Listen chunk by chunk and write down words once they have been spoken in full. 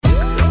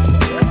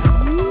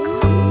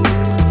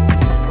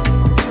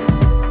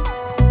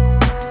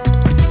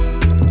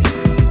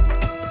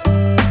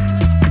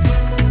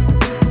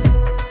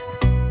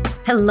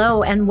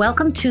Hello, and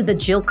welcome to the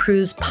Jill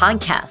Cruz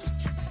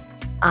podcast.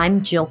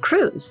 I'm Jill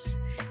Cruz,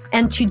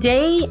 and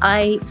today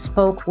I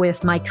spoke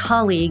with my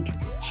colleague,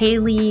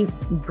 Haylee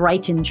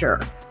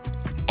Breitinger.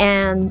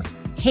 And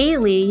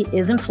Haylee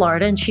is in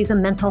Florida, and she's a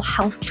mental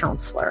health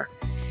counselor.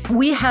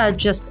 We had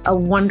just a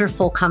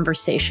wonderful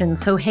conversation.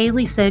 So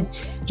Haylee said,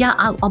 yeah,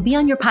 I'll be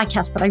on your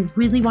podcast, but I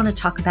really want to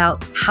talk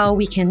about how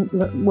we can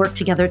work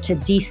together to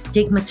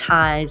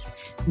destigmatize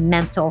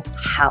mental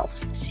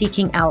health,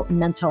 seeking out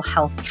mental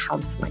health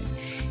counseling.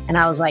 And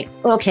I was like,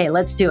 okay,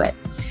 let's do it.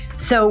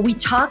 So we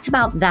talked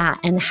about that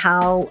and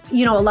how,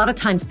 a lot of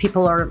times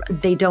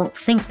they don't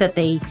think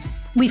that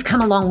we've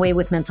come a long way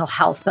with mental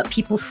health, but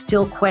people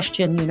still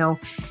question,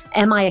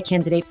 am I a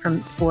candidate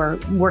for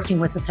working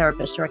with a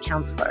therapist or a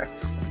counselor?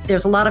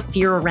 There's a lot of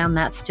fear around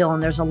that still,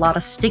 and there's a lot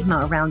of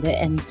stigma around it.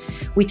 And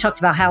we talked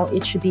about how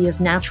it should be as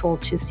natural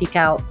to seek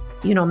out,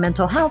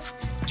 mental health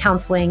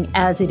counseling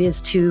as it is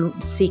to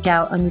seek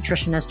out a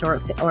nutritionist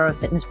or a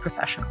fitness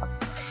professional.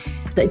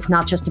 It's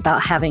not just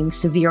about having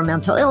severe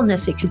mental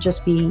illness. It could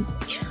just be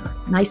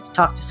nice to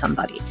talk to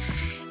somebody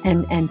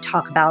and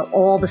talk about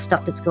all the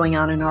stuff that's going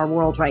on in our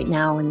world right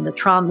now and the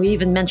trauma. We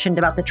even mentioned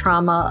about the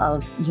trauma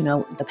of,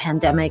 the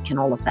pandemic and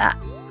all of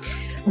that.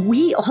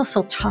 We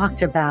also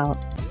talked about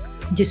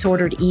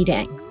disordered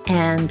eating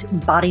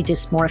and body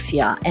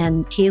dysmorphia.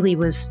 And Haylee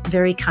was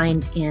very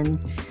kind in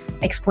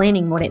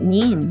explaining what it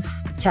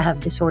means to have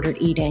disordered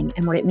eating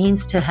and what it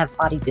means to have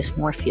body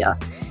dysmorphia.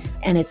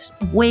 And it's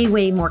way,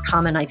 way more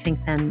common, I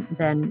think,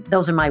 than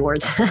those are my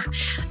words,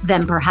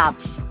 than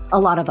perhaps a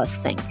lot of us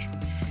think.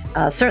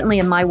 Certainly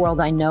in my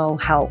world, I know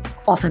how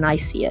often I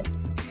see it.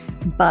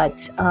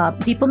 But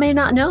people may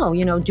not know,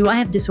 do I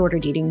have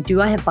disordered eating?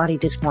 Do I have body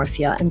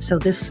dysmorphia? And so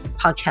this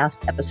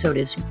podcast episode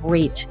is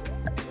great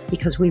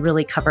because we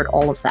really covered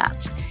all of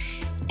that.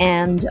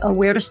 And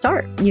where to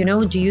start? Do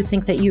you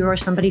think that you are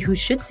somebody who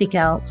should seek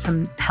out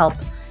some help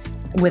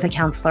with a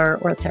counselor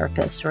or a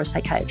therapist or a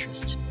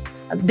psychiatrist?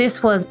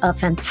 This was a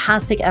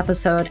fantastic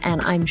episode,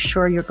 and I'm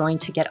sure you're going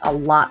to get a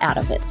lot out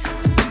of it.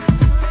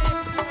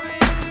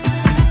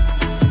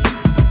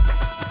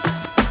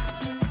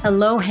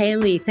 Hello,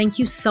 Haylee. Thank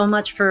you so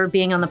much for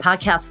being on the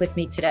podcast with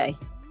me today.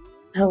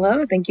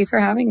 Hello. Thank you for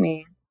having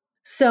me.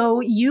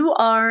 So you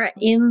are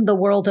in the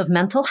world of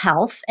mental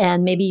health,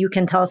 and maybe you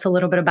can tell us a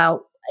little bit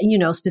about,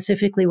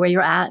 specifically where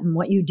you're at and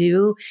what you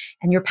do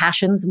and your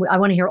passions. I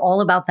want to hear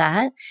all about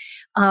that.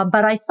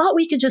 But I thought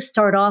we could just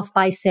start off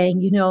by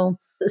saying,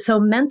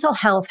 so mental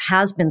health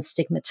has been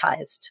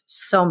stigmatized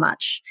so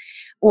much,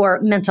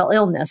 or mental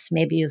illness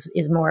maybe is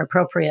more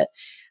appropriate.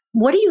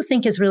 What do you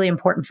think is really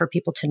important for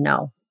people to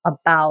know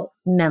about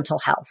mental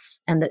health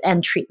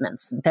and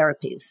treatments and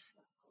therapies?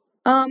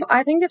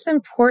 I think it's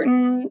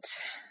important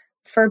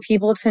for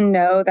people to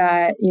know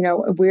that,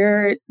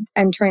 we're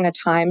entering a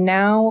time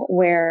now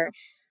where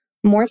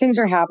more things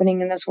are happening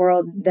in this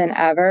world than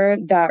ever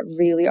that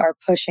really are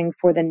pushing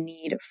for the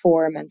need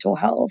for mental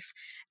health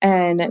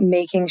and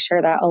making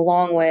sure that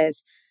along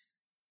with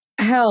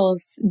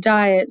health,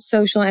 diet,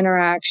 social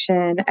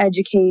interaction,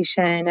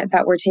 education,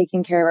 that we're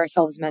taking care of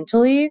ourselves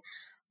mentally.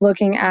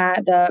 Looking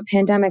at the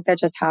pandemic that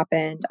just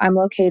happened, I'm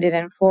located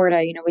in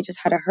Florida. We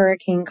just had a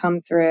hurricane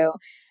come through,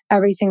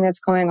 everything that's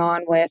going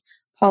on with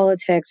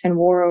politics and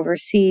war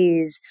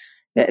overseas.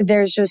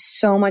 There's just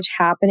so much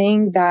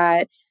happening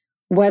that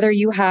whether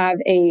you have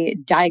a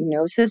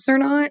diagnosis or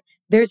not,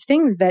 there's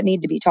things that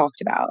need to be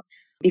talked about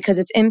because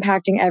it's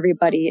impacting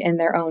everybody in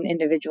their own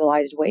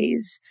individualized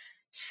ways.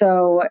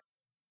 So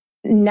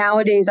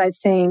nowadays, I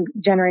think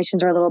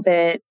generations are a little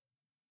bit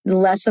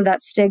less of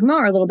that stigma,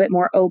 or a little bit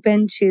more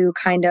open to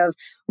kind of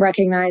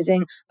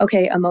recognizing,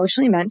 okay,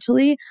 emotionally,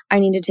 mentally, I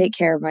need to take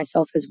care of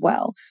myself as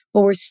well.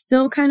 But we're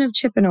still kind of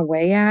chipping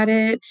away at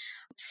it.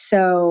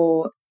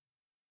 So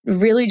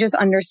really just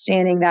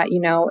understanding that,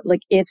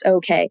 it's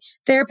okay.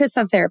 Therapists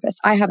have therapists.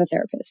 I have a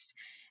therapist.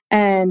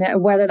 And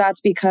whether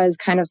that's because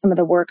kind of some of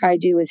the work I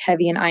do is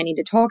heavy and I need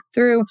to talk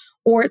through,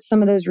 or it's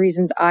some of those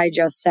reasons I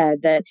just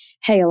said that,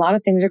 hey, a lot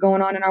of things are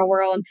going on in our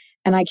world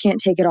and I can't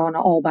take it on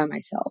all by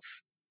myself.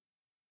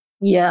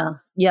 Yeah,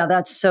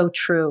 that's so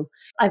true.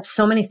 I have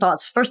so many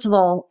thoughts. First of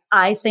all,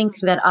 I think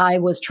that I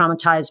was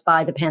traumatized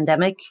by the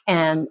pandemic,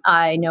 and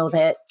I know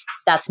that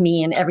that's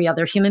me and every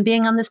other human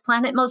being on this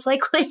planet, most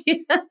likely.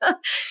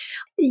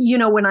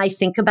 When I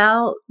think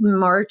about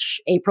March,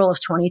 April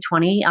of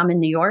 2020, I'm in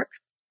New York.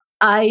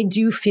 I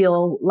do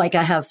feel like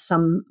I have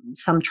some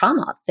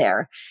trauma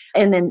there.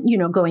 And then,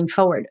 going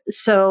forward.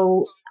 So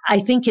I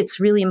think it's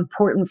really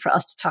important for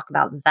us to talk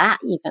about that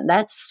even.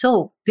 That's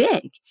so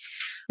big.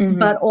 Mm-hmm.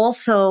 But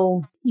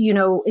also,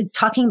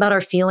 talking about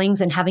our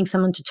feelings and having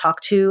someone to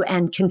talk to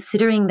and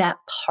considering that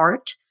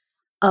part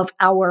of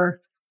our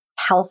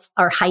health,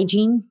 our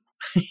hygiene,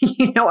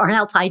 our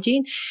health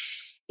hygiene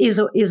is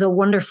a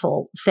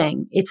wonderful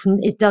thing.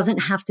 It doesn't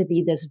have to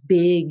be this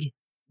big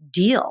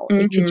deal.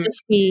 Mm-hmm. It could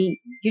just be,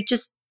 you're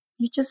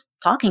just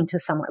talking to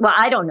someone. Well,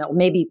 I don't know.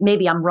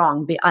 Maybe I'm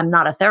wrong. I'm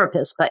not a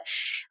therapist, but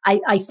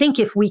I think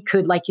if we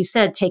could, like you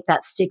said, take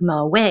that stigma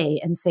away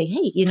and say,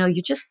 hey,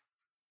 you're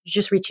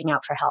just reaching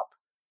out for help.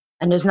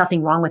 And there's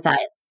nothing wrong with that.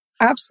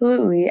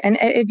 Absolutely. And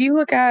if you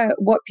look at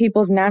what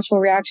people's natural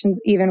reactions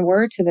even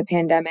were to the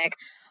pandemic,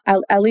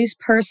 at least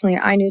personally,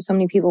 I knew so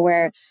many people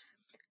where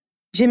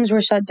gyms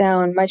were shut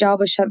down, my job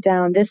was shut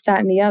down, this, that,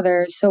 and the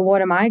other. So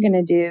what am I going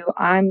to do?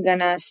 I'm going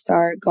to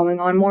start going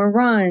on more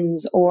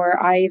runs.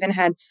 Or I even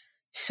had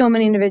so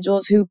many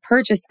individuals who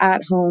purchased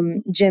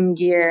at-home gym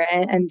gear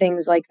and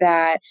things like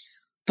that.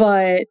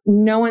 But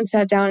no one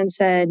sat down and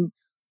said,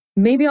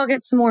 maybe I'll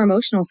get some more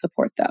emotional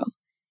support though.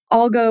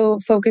 I'll go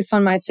focus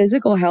on my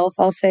physical health.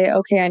 I'll say,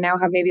 okay, I now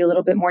have maybe a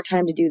little bit more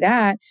time to do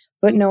that.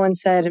 But no one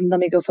said, let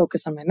me go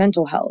focus on my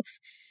mental health.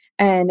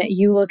 And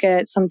you look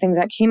at some things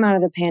that came out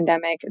of the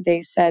pandemic,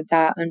 they said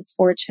that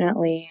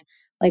unfortunately,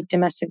 like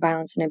domestic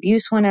violence and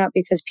abuse went up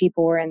because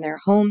people were in their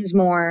homes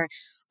more.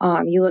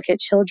 You look at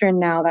children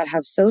now that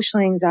have social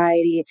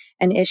anxiety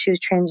and issues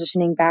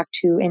transitioning back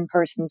to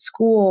in-person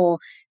school,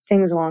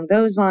 things along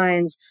those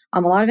lines.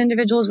 A lot of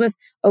individuals with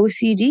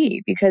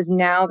OCD because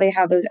now they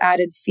have those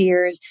added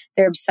fears.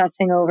 They're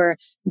obsessing over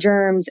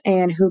germs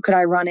and who could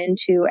I run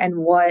into and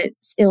what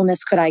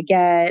illness could I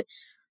get.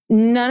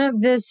 None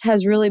of this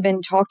has really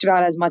been talked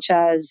about as much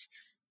as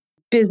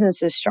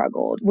businesses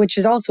struggled, which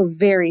is also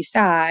very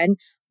sad.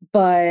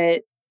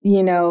 But,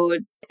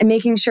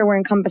 making sure we're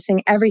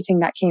encompassing everything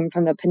that came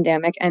from the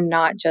pandemic and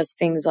not just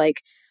things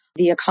like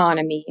the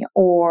economy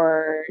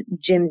or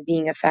gyms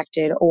being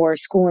affected or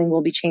schooling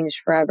will be changed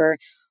forever.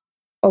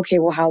 Okay,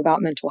 well, how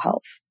about mental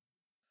health?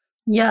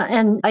 Yeah.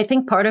 And I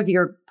think part of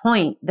your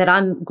point that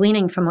I'm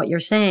gleaning from what you're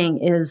saying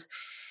is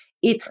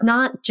it's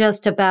not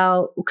just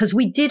about, because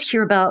we did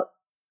hear about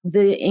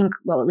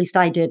at least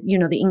I did,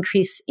 the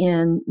increase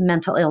in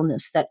mental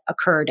illness that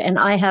occurred. And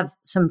I have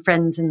some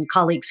friends and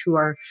colleagues who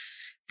are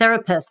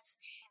therapists.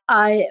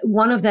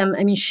 One of them,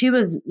 she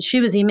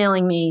was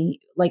emailing me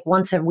like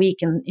once a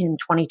week in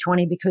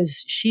 2020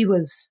 because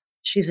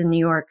she's in New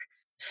York,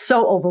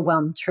 so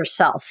overwhelmed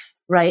herself,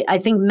 right? I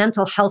think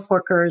mental health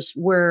workers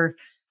were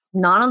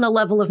not on the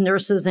level of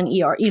nurses and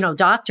ER,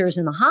 doctors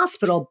in the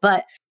hospital,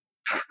 but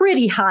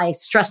pretty high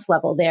stress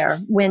level there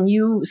when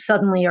you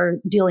suddenly are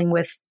dealing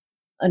with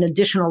an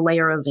additional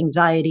layer of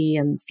anxiety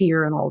and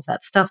fear and all of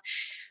that stuff.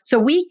 So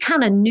we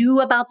kind of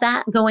knew about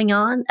that going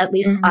on. At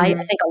least I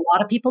think a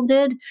lot of people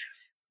did.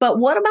 But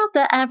what about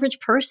the average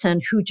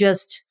person who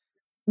just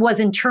was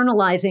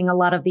internalizing a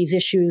lot of these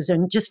issues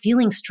and just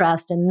feeling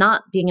stressed and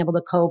not being able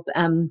to cope?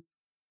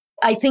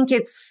 I think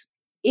it's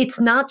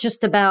not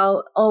just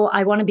about,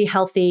 I want to be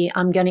healthy.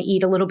 I'm going to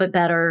eat a little bit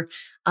better.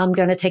 I'm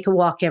going to take a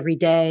walk every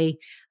day.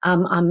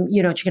 I'm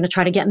going to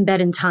try to get in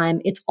bed in time.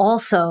 It's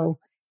also,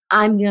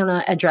 I'm going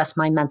to address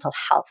my mental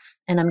health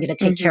and I'm going to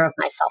take care of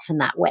myself in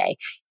that way.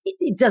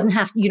 You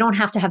don't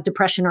have to have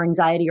depression or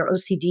anxiety or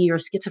OCD or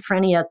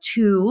schizophrenia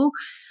to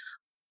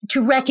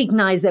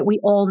recognize that we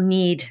all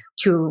need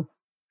to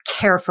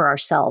care for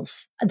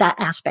ourselves, that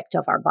aspect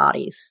of our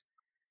bodies.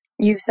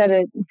 You've said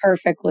it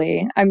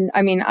perfectly.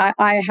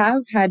 I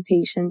have had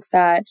patients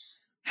that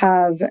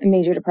have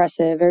major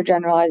depressive or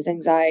generalized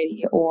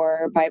anxiety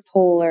or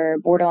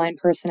bipolar, borderline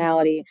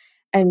personality,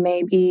 and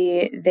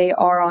maybe they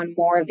are on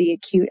more of the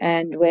acute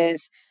end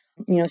with,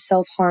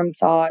 self-harm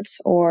thoughts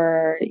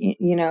or,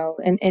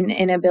 an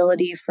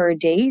inability for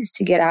days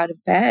to get out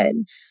of bed.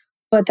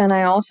 But then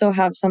I also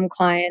have some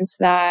clients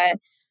that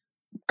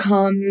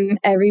come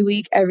every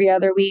week, every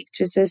other week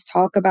to just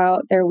talk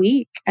about their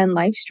week and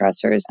life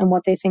stressors and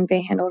what they think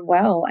they handled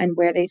well and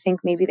where they think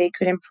maybe they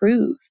could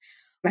improve,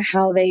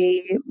 how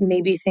they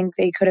maybe think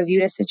they could have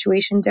viewed a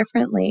situation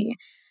differently.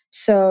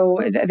 So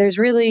there's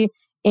really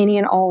any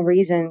and all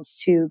reasons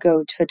to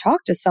go to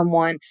talk to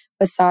someone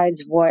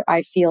besides what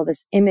I feel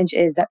this image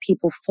is that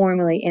people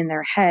formulate in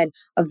their head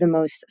of the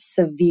most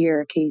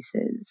severe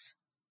cases.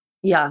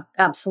 Yeah,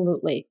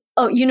 absolutely.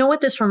 Oh, you know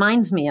what this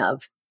reminds me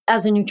of?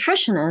 As a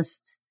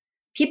nutritionist,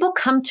 people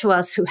come to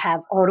us who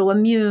have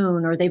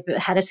autoimmune or they've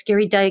had a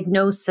scary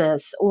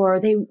diagnosis or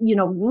they,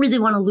 really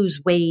want to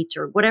lose weight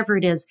or whatever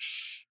it is.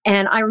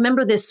 And I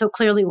remember this so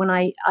clearly when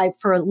I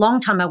for a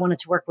long time, I wanted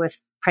to work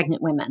with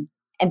pregnant women.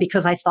 And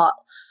because I thought,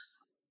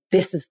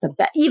 this is the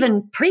best,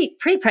 even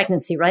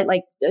pre-pregnancy, right?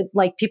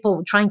 Like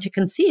people trying to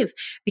conceive,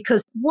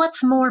 because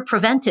what's more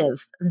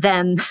preventive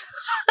than,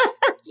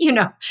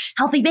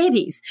 healthy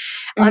babies,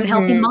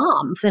 healthy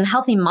moms and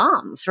healthy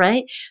moms,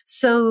 right?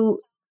 So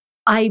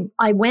I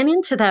went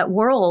into that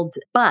world,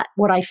 but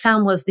what I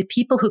found was the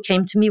people who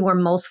came to me were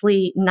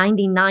mostly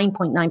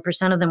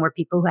 99.9% of them were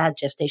people who had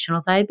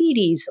gestational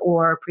diabetes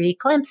or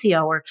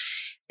preeclampsia, or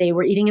they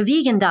were eating a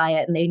vegan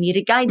diet and they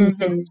needed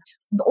guidance. And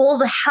all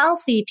the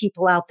healthy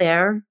people out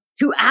there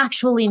who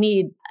actually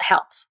need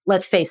help,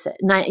 let's face it,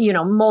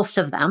 most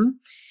of them,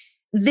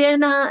 they're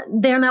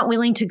not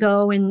willing to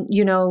go and,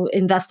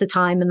 invest the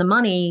time and the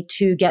money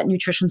to get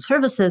nutrition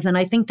services. And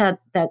I think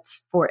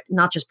that's for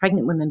not just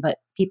pregnant women, but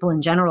people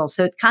in general.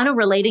 So it's kind of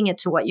relating it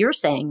to what you're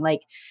saying.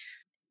 Like,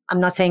 I'm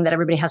not saying that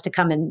everybody has to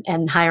come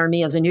and hire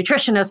me as a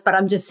nutritionist, but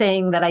I'm just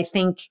saying that I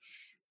think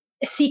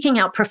seeking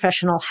out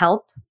professional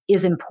help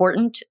is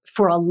important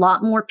for a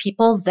lot more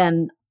people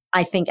than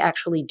I think,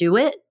 actually do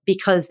it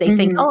because they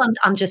think, oh,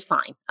 I'm just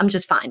fine. I'm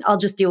just fine. I'll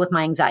just deal with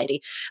my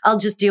anxiety. I'll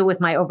just deal with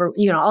my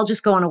I'll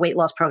just go on a weight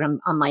loss program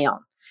on my own.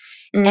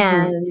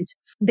 And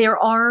there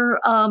are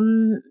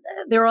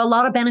a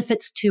lot of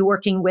benefits to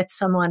working with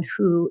someone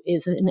who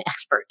is an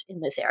expert in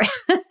this area.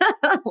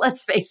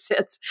 Let's face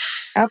it.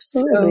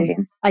 Absolutely.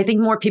 So I think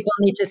more people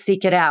need to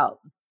seek it out.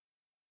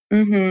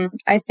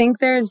 I think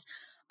there's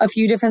a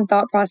few different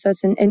thought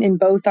processes in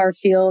both our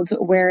fields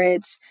where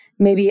it's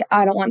maybe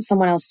I don't want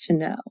someone else to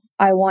know.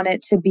 I want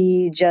it to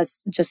be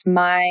just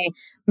my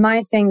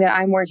thing that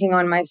I'm working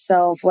on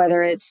myself,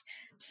 whether it's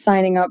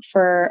signing up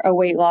for a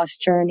weight loss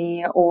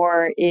journey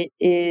or it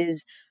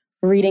is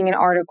reading an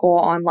article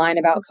online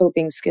about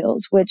coping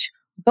skills, which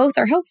both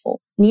are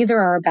helpful. Neither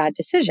are a bad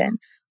decision,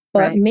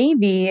 but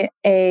maybe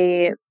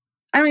I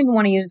don't even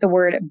want to use the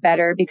word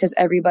better because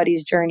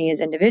everybody's journey is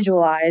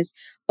individualized,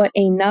 but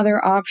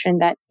another option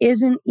that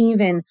isn't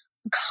even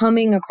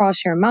coming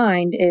across your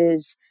mind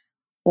is,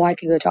 well, I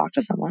could go talk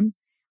to someone.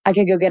 I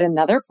could go get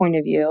another point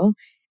of view.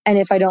 And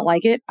if I don't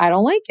like it, I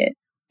don't like it,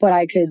 but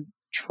I could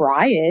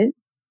try it.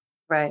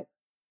 Right.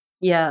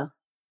 Yeah.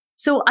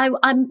 So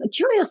I'm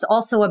curious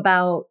also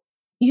about,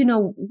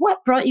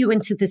 what brought you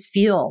into this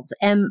field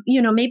and,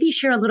 maybe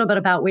share a little bit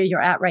about where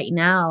you're at right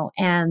now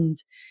and,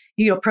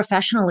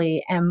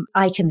 professionally. And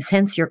I can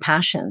sense your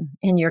passion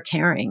and your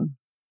caring.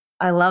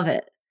 I love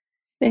it.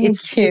 Thank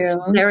you. It's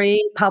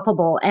very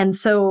palpable. And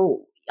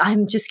so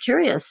I'm just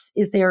curious,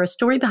 is there a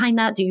story behind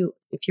that?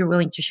 If you're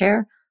willing to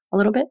share a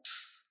little bit?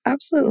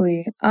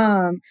 Absolutely.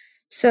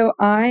 So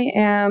I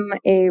am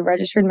a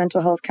registered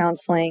mental health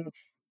counseling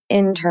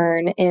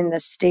intern in the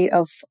state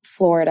of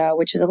Florida,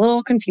 which is a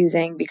little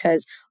confusing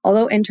because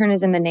although intern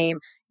is in the name,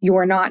 you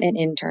are not an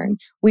intern.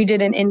 We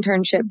did an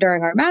internship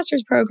during our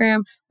master's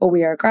program, but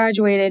we are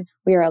graduated.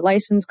 We are a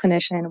licensed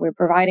clinician. We're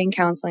providing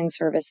counseling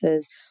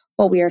services,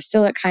 but we are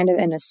still at kind of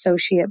an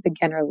associate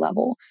beginner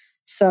level.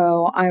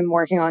 So I'm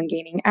working on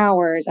gaining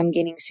hours. I'm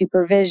gaining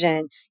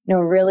supervision,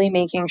 really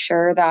making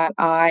sure that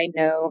I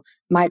know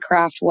my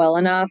craft well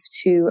enough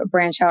to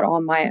branch out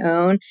on my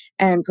own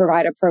and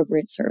provide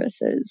appropriate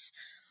services.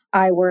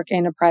 I work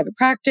in a private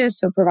practice,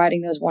 so providing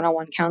those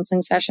one-on-one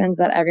counseling sessions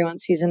that everyone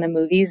sees in the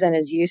movies and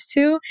is used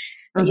to.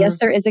 Yes,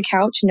 there is a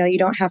couch. No, you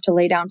don't have to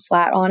lay down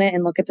flat on it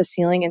and look at the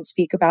ceiling and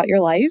speak about your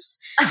life.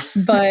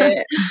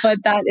 But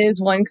that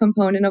is one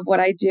component of what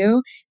I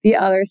do. The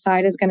other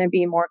side is going to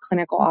be more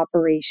clinical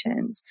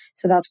operations.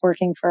 So that's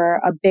working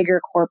for a bigger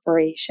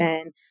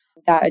corporation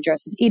that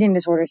addresses eating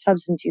disorders,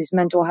 substance use,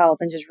 mental health,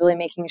 and just really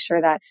making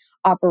sure that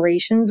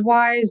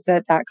operations-wise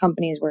that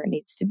company is where it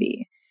needs to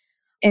be.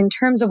 In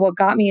terms of what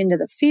got me into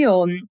the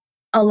field,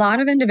 a lot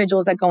of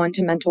individuals that go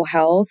into mental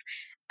health,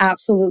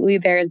 absolutely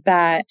there's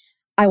that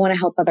I want to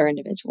help other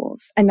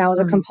individuals. And that was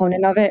a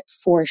component of it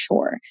for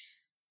sure.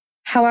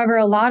 However,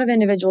 a lot of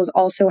individuals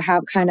also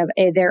have kind of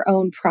their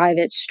own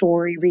private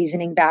story,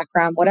 reasoning,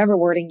 background, whatever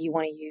wording you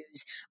want to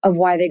use of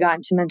why they got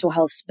into mental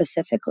health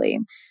specifically.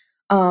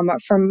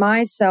 For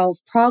myself,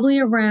 probably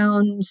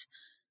around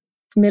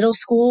middle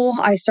school,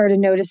 I started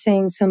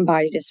noticing some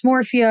body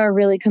dysmorphia,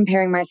 really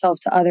comparing myself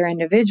to other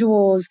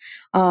individuals.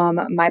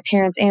 My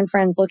parents and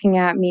friends looking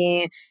at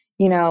me,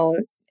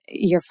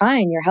 you're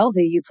fine, you're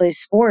healthy, you play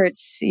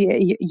sports,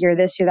 you're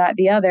this, you're that,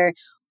 the other.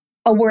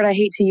 A word I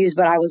hate to use,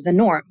 but I was the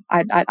norm.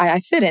 I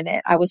fit in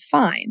it. I was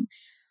fine.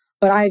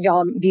 But I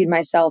viewed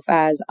myself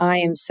as, I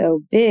am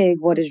so big.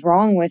 What is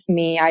wrong with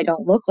me? I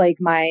don't look like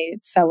my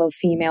fellow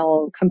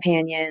female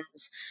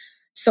companions.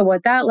 So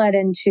what that led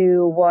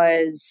into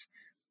was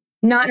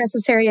not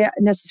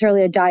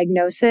necessarily a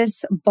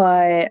diagnosis,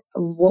 but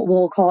what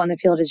we'll call in the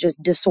field is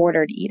just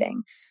disordered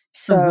eating.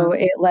 So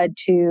it led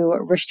to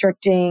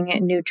restricting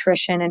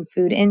nutrition and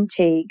food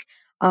intake,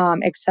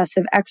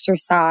 excessive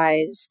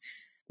exercise,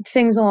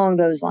 things along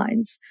those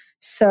lines.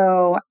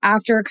 So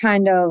after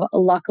kind of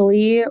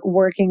luckily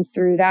working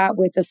through that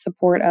with the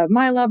support of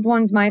my loved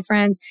ones, my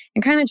friends,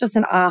 and kind of just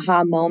an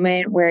aha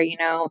moment where,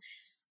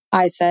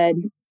 I said,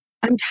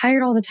 I'm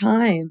tired all the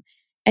time.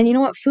 And you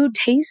know what? Food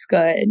tastes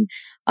good.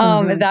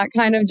 That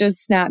kind of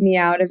just snapped me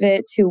out of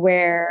it to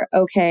where,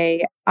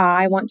 okay,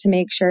 I want to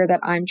make sure that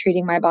I'm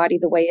treating my body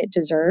the way it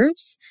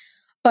deserves.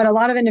 But a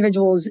lot of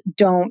individuals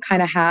don't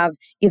kind of have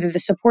either the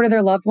support of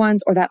their loved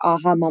ones or that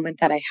aha moment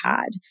that I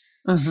had.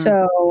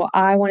 So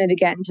I wanted to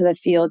get into the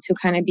field to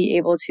kind of be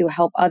able to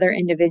help other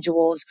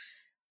individuals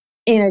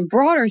in a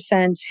broader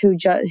sense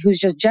whose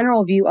just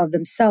general view of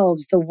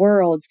themselves, the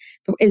world,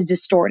 is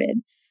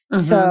distorted.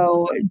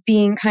 So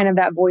being kind of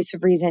that voice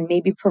of reason,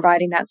 maybe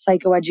providing that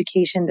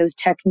psychoeducation, those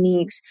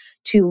techniques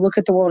to look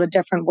at the world a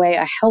different way,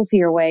 a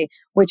healthier way,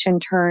 which in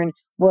turn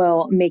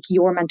will make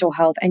your mental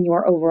health and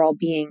your overall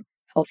being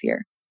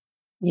healthier.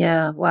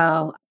 Yeah.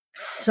 Wow.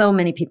 So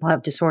many people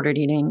have disordered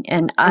eating.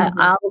 And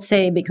I'll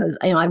say, because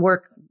I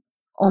work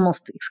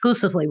almost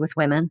exclusively with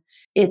women,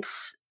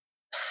 it's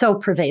so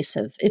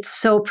pervasive. It's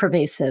so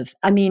pervasive.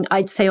 I mean,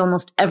 I'd say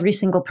almost every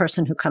single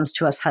person who comes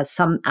to us has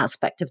some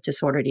aspect of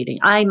disordered eating.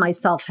 I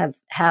myself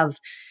have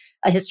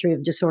a history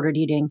of disordered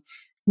eating,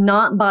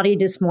 not body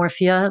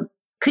dysmorphia.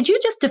 Could you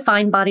just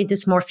define body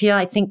dysmorphia?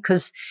 I think,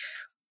 because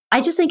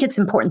I just think it's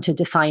important to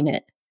define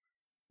it.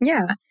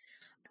 Yeah.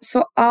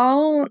 So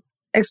I'll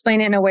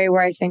explain it in a way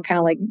where I think kind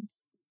of like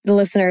the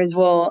listeners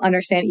will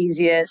understand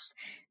easiest,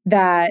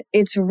 that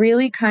it's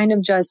really kind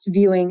of just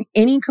viewing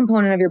any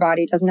component of your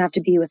body. It doesn't have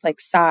to be with like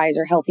size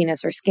or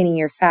healthiness or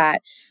skinny or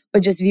fat,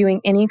 but just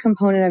viewing any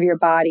component of your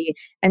body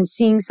and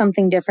seeing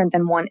something different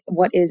than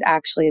what is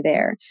actually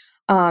there.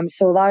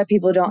 So a lot of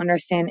people don't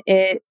understand.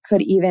 It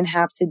could even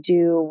have to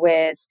do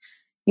with,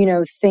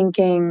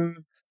 thinking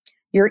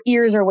your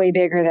ears are way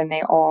bigger than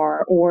they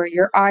are, or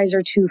your eyes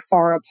are too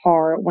far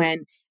apart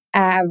when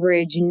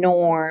average,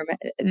 norm,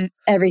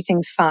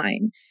 everything's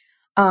fine.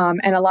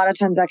 And a lot of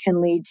times that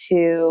can lead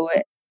to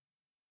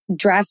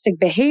drastic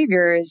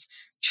behaviors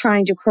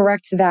trying to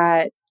correct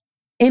that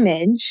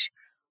image,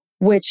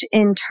 which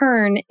in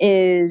turn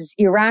is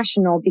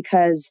irrational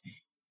because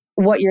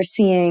what you're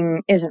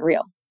seeing isn't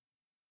real.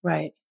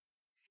 Right.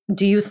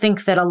 Do you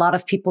think that a lot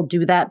of people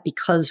do that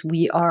because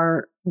we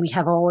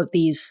have all of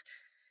these,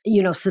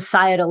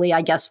 societally,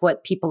 I guess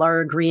what people are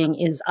agreeing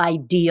is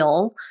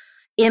ideal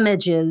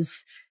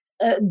images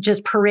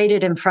just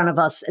paraded in front of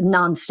us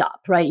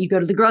nonstop, right? You go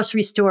to the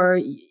grocery store,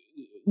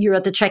 you're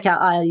at the checkout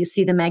aisle, you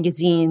see the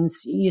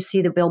magazines, you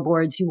see the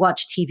billboards, you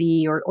watch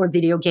TV or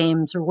video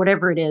games or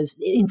whatever it is,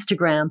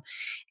 Instagram.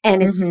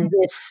 And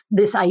it's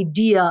this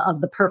idea of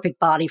the perfect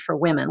body for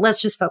women.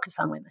 Let's just focus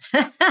on women.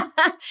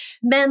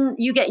 Men,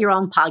 you get your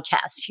own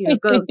podcast.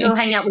 Go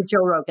hang out with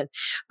Joe Rogan.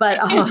 But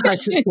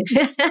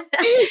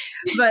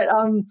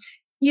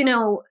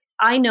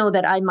I know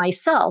that I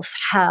myself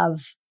have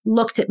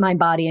looked at my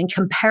body and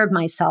compared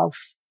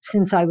myself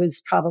since I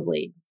was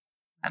probably,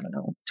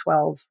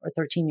 12 or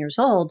 13 years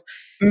old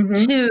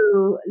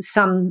to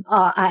some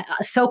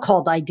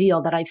so-called ideal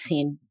that I've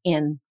seen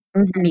in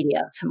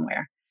media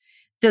somewhere.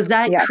 Does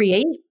that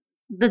create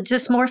the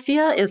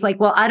dysmorphia? Is like,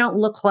 well, I don't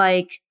look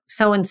like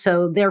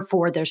so-and-so,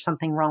 therefore there's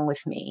something wrong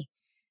with me.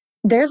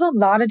 There's a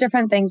lot of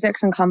different things that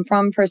can come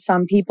from. For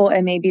some people,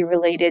 it may be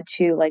related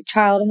to like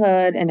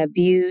childhood and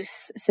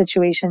abuse,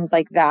 situations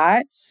like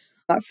that.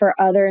 For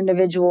other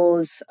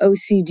individuals,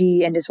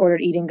 OCD and disordered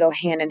eating go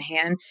hand in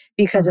hand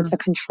because it's a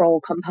control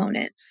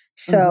component.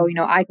 So,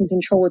 I can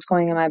control what's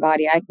going in my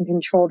body. I can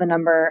control the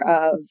number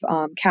of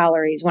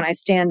calories. When I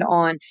stand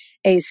on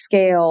a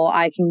scale,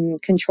 I can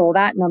control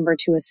that number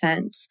to a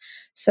sense.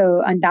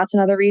 So, and that's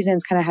another reason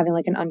it's kind of having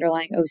like an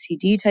underlying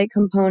OCD type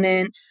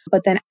component.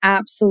 But then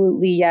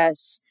absolutely,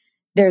 yes,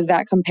 there's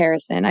that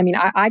comparison. I mean,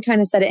 I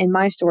kind of said it in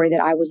my story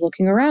that I was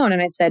looking around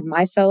and I said,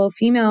 my fellow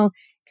female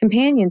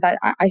companions,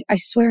 I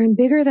swear I'm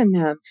bigger than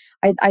them.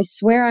 I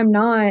swear I'm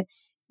not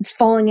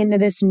falling into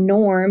this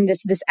norm,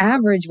 this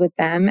average with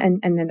them.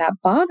 And then that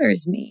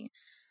bothers me.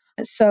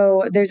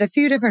 So there's a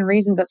few different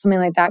reasons that something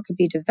like that could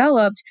be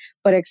developed,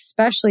 but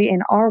especially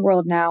in our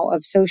world now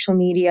of social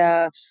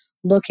media,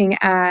 looking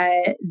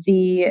at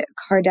the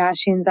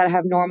Kardashians that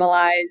have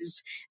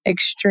normalized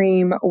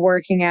extreme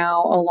working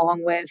out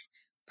along with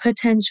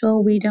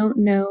potential, we don't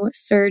know,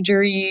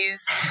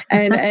 surgeries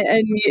and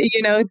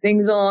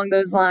things along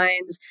those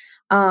lines.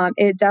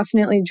 It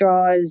definitely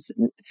draws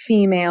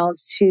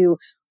females to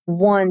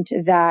want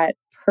that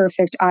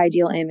perfect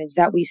ideal image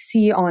that we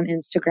see on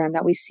Instagram,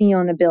 that we see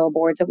on the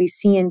billboards, that we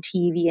see in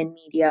TV and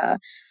media.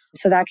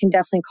 So that can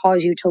definitely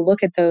cause you to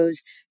look at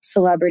those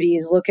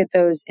celebrities, look at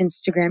those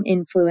Instagram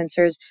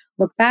influencers,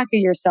 look back at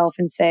yourself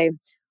and say,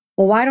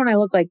 well, why don't I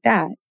look like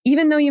that?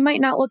 Even though you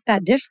might not look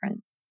that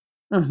different.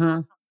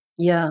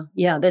 Yeah.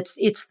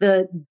 It's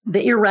the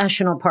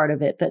irrational part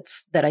of it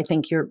that I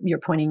think you're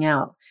pointing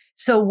out.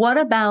 So what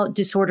about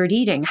disordered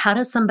eating? How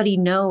does somebody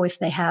know if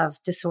they have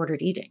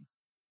disordered eating?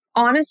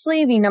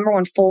 Honestly, the number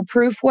one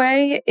foolproof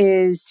way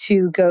is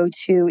to go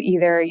to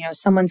either,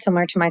 someone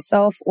similar to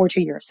myself or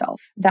to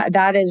yourself.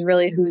 That is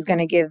really who's going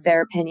to give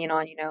their opinion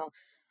on,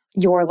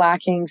 you're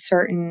lacking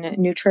certain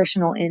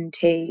nutritional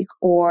intake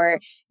or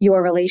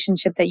your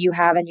relationship that you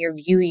have and your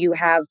view you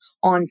have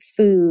on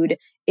food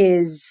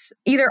is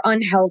either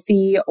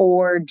unhealthy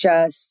or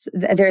just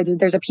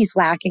there's a piece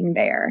lacking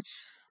there.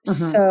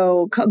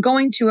 So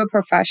going to a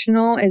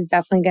professional is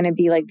definitely going to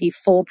be like the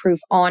foolproof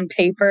on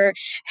paper.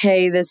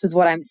 Hey, this is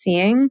what I'm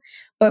seeing.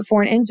 But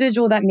for an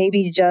individual that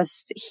maybe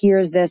just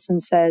hears this and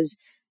says,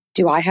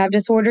 do I have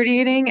disordered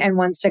eating? And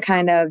wants to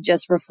kind of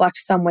just reflect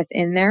some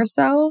within their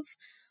self,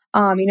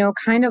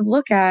 kind of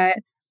look at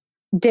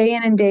day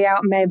in and day out,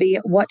 maybe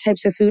what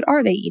types of food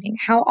are they eating?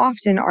 How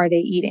often are they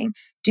eating?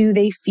 Do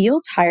they feel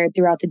tired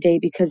throughout the day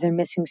because they're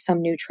missing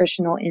some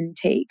nutritional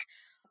intake?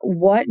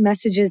 What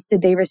messages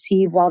did they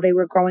receive while they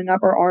were growing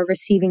up or are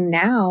receiving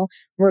now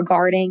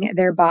regarding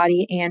their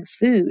body and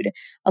food?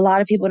 A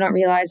lot of people don't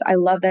realize, I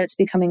love that it's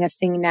becoming a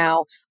thing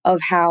now of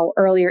how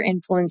earlier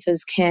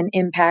influences can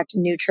impact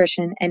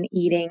nutrition and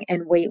eating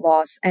and weight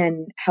loss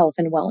and health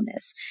and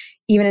wellness.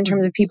 Even in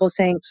terms of people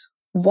saying,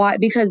 why?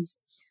 Because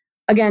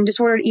again,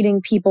 disordered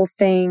eating, people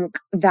think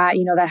that,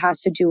 that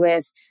has to do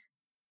with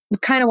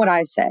kind of what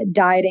I said,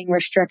 dieting,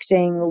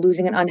 restricting,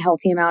 losing an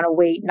unhealthy amount of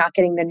weight, not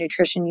getting the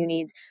nutrition you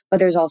need. But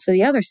there's also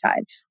the other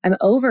side. I'm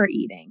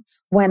overeating.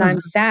 When I'm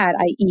sad,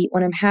 I eat.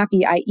 When I'm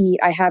happy, I eat.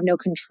 I have no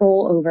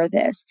control over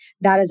this.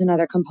 That is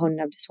another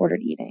component of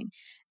disordered eating.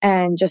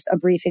 And just a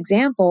brief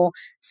example,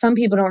 some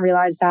people don't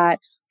realize that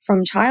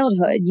from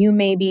childhood, you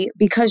may be,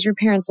 because your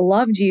parents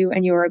loved you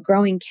and you were a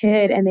growing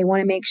kid and they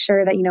want to make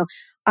sure that,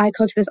 I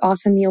cooked this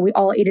awesome meal. We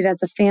all ate it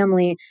as a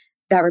family.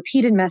 That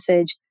repeated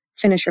message,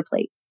 finish your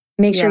plate.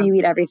 Make sure you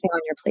eat everything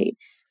on your plate.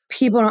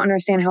 People don't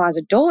understand how as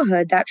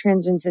adulthood that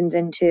transitions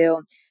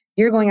into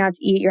you're going out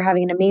to eat, you're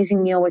having an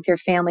amazing meal with your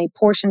family,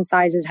 portion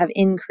sizes have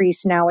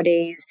increased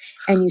nowadays,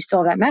 and you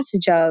still have that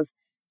message of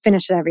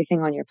finish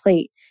everything on your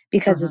plate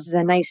because this is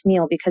a nice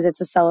meal, because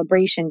it's a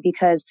celebration,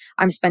 because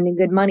I'm spending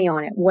good money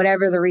on it,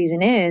 whatever the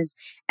reason is.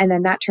 And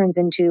then that turns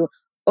into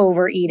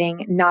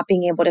overeating, not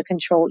being able to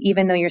control,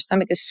 even though your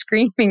stomach is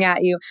screaming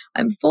at you,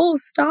 I'm full,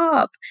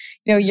 stop.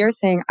 You're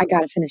saying, I got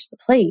to finish the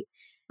plate.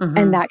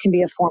 And that can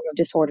be a form of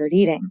disordered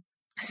eating.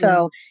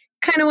 So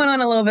kind of went on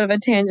a little bit of a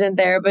tangent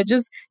there, but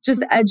just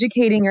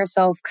educating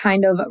yourself,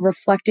 kind of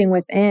reflecting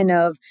within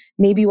of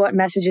maybe what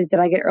messages did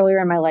I get earlier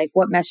in my life?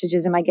 What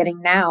messages am I getting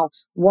now?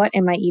 What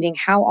am I eating?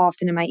 How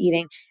often am I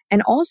eating?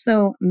 And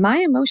also my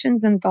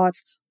emotions and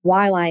thoughts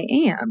while I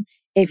am.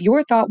 If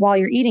your thought while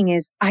you're eating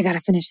is, I got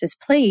to finish this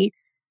plate,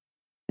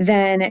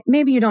 then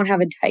maybe you don't have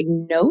a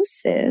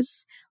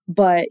diagnosis,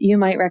 but you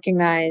might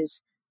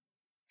recognize,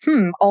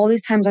 all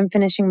these times I'm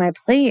finishing my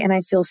plate and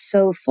I feel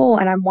so full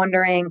and I'm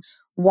wondering,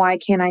 why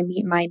can't I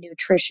meet my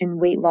nutrition,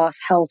 weight loss,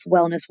 health,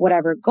 wellness,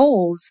 whatever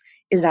goals?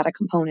 Is that a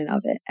component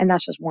of it? And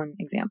that's just one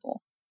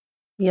example.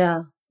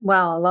 Yeah.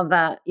 Wow. I love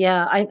that.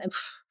 Yeah.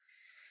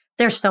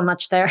 There's so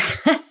much there.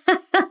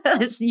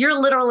 You're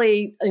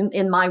literally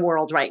in my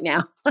world right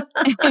now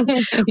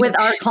with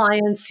our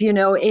clients.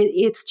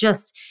 It's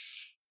just,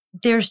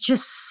 there's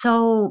just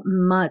so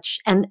much.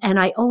 And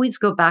I always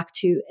go back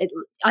to it.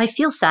 I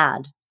feel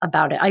sad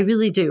about it. I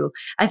really do.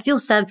 I feel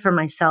sad for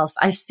myself.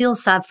 I feel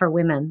sad for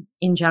women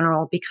in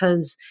general,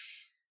 because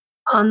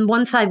on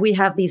one side, we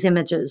have these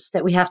images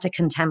that we have to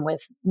contend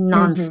with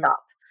nonstop.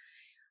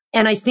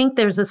 And I think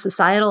there's a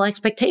societal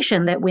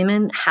expectation that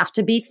women have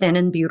to be thin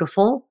and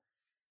beautiful.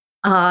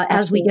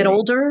 As we get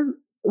older,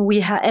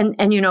 we have,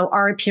 and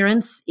our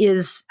appearance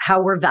is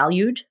how we're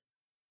valued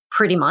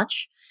pretty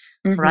much.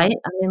 Right?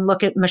 I mean,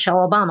 look at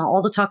Michelle Obama,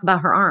 all the talk about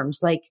her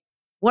arms. Like,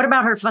 what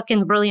about her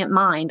fucking brilliant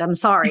mind? I'm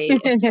sorry.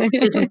 Excuse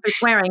me for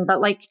swearing, but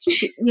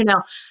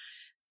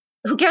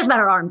who cares about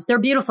her arms? They're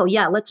beautiful.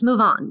 Yeah, let's move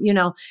on.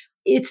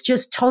 It's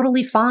just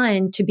totally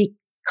fine to be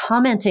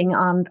commenting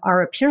on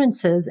our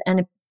appearances.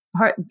 And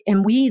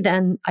we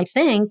then, I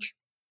think,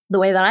 the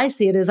way that I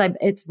see it is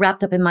it's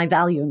wrapped up in my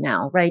value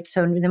now, right?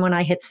 So then when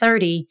I hit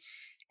 30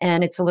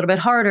 and it's a little bit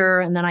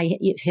harder, and then I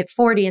hit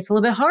 40, it's a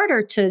little bit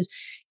harder to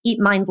eat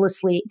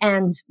mindlessly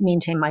and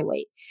maintain my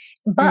weight.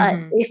 But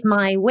if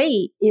my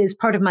weight is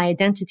part of my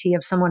identity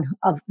of someone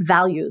of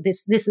value,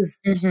 this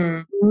is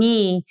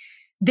me,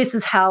 this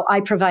is how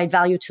I provide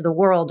value to the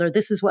world, or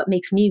this is what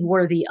makes me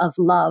worthy of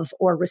love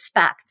or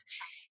respect.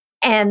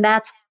 And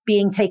that's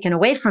being taken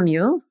away from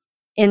you,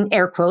 in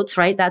air quotes,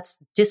 right? That's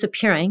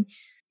disappearing.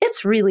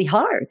 It's really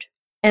hard.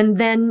 And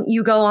then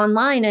you go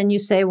online and you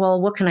say, well,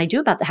 what can I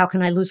do about that? How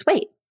can I lose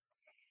weight?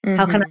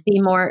 How can I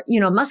be more,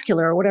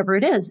 muscular or whatever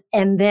it is?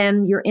 And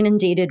then you're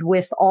inundated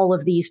with all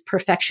of these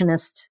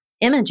perfectionist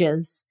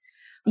images,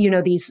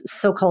 these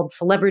so-called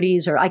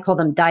celebrities, or I call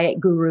them diet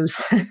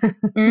gurus,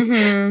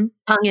 tongue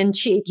in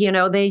cheek,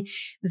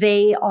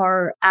 they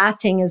are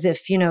acting as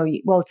if,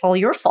 well, it's all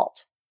your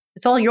fault.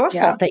 It's all your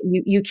fault that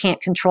you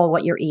can't control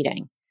what you're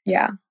eating.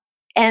 Yeah.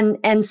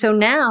 And so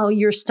now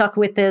you're stuck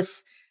with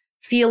this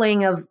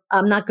feeling of,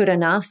 I'm not good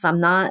enough. I'm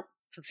not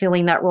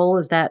fulfilling that role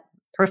as that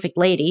perfect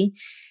lady.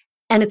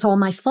 And it's all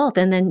my fault.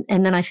 And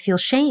then I feel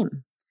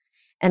shame,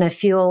 and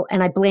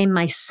I blame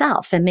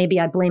myself, and maybe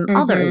I blame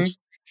others,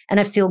 and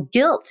I feel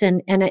guilt.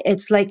 And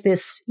it's like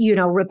this,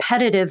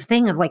 repetitive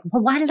thing of like,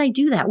 well, why did I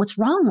do that? What's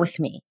wrong with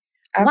me?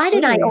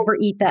 Absolutely. Why did I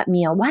overeat that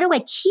meal? Why do I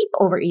keep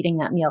overeating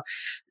that meal?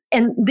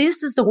 And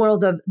this is the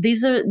world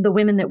these are the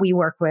women that we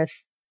work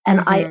with. And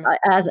I,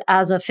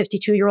 as a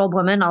 52-year-old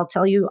woman, I'll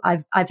tell you,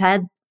 I've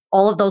had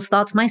all of those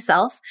thoughts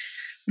myself,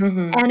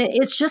 and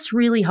it's just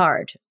really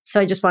hard.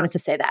 So I just wanted to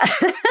say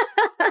that.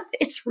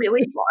 It's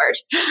really hard.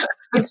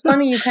 It's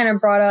funny you kind of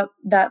brought up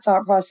that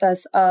thought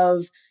process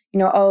of, if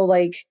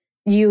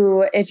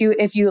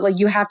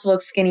you have to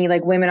look skinny,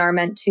 like women are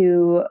meant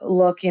to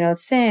look,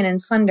 thin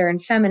and slender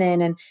and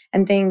feminine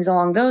and things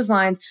along those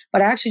lines.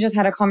 But I actually just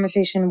had a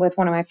conversation with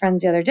one of my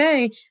friends the other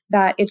day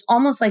that it's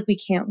almost like we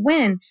can't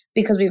win,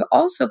 because we've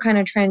also kind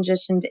of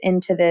transitioned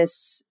into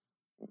this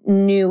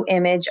new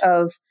image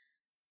of,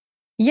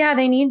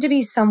 they need to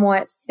be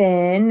somewhat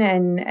thin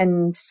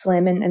and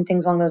slim and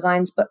things along those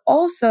lines, but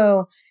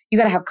also you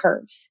got to have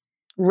curves.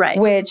 Right.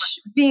 Which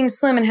being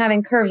slim and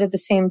having curves at the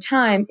same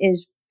time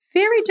is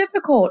very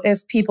difficult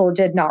if people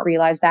did not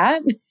realize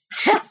that.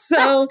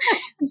 so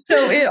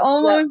it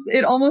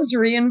almost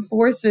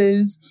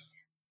reinforces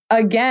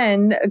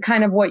again,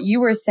 kind of what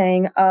you were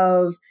saying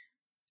of,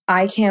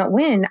 I can't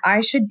win.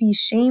 I should be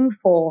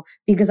shameful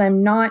because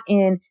I'm not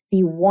in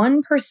the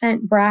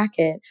 1%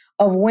 bracket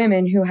of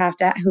women who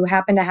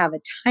happen to have a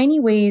tiny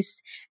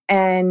waist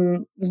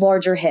and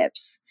larger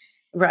hips.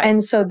 Right.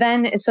 And so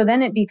then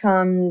it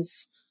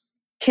becomes,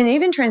 can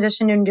even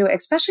transition into,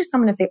 especially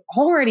someone if they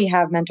already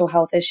have mental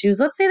health issues.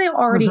 Let's say they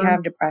already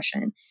have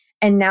depression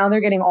and now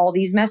they're getting all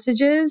these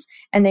messages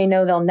and they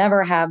know they'll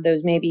never have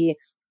those maybe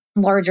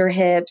larger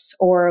hips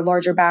or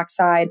larger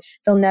backside.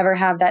 They'll never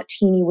have that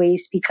teeny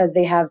waist because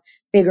they have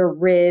bigger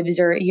ribs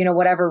or,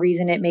 whatever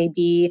reason it may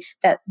be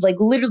that like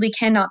literally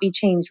cannot be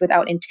changed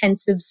without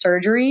intensive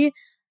surgery.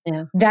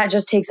 Yeah. That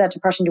just takes that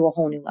depression to a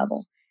whole new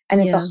level. And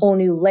it's a whole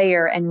new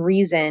layer and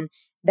reason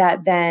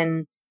that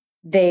then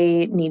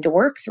they need to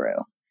work through.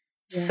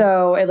 Yeah.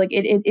 So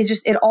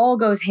it all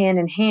goes hand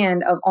in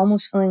hand of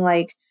almost feeling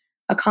like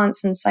a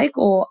constant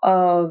cycle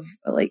of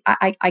like,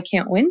 I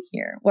can't win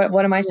here.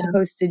 What am I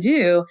supposed to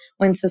do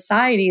when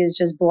society is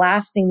just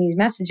blasting these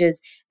messages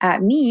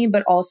at me,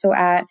 but also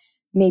at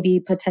maybe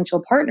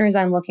potential partners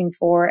I'm looking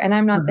for, and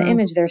I'm not the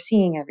image they're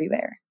seeing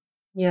everywhere.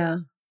 Yeah.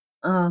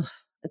 Oh,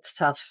 it's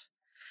tough.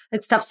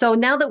 It's tough. So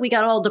now that we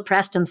got all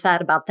depressed and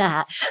sad about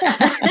that,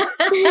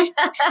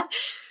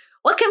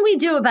 what can we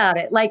do about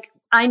it? Like,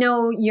 I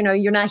know,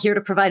 you're not here to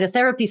provide a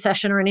therapy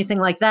session or anything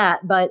like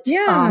that, but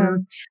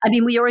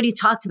we already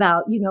talked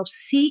about,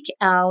 seek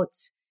out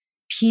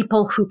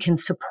people who can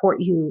support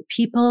you,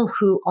 people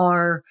who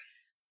are,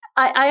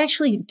 I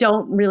actually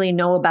don't really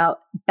know about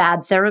bad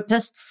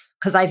therapists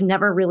because I've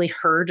never really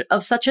heard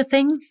of such a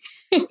thing.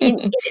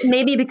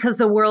 Maybe because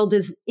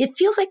it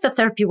feels like the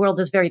therapy world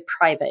is very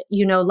private,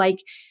 like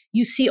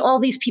you see all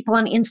these people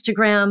on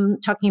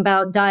Instagram talking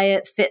about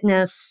diet,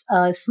 fitness,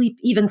 sleep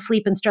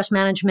and stress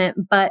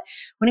management. But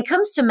when it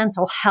comes to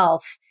mental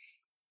health,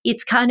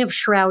 it's kind of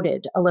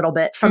shrouded a little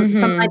bit from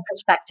my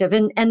perspective.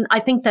 And I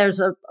think there's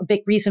a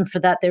big reason for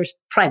that. There's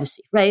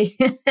privacy, right?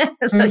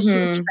 It's a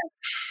huge thing.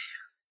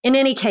 In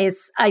any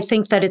case, I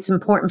think that it's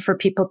important for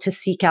people to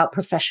seek out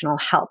professional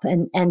help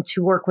and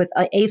to work with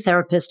a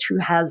therapist who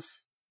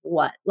has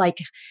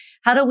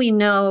how do we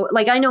know?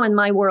 Like, I know in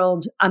my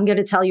world, I'm going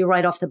to tell you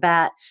right off the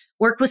bat,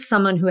 work with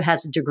someone who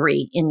has a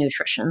degree in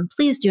nutrition.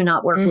 Please do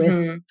not work with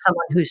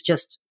someone who's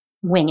just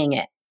winging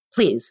it.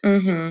 Please.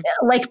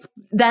 Like,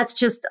 that's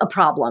just a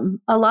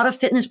problem. A lot of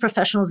fitness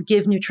professionals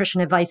give nutrition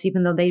advice,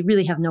 even though they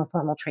really have no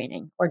formal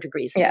training or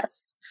degrees.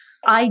 Yes.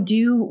 I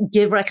do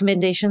give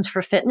recommendations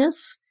for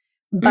fitness,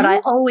 but I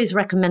always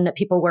recommend that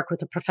people work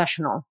with a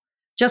professional.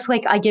 Just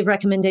like I give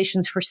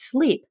recommendations for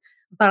sleep,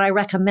 but I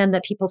recommend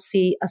that people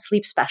see a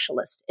sleep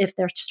specialist if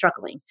they're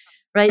struggling,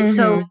 right?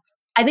 So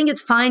I think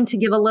it's fine to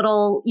give a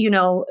little,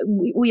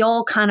 we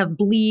all kind of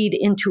bleed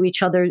into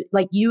each other.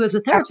 Like, you as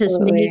a therapist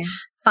may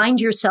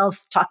find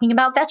yourself talking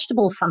about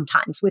vegetables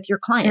sometimes with your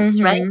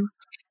clients, right?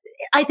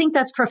 I think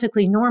that's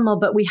perfectly normal,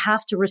 but we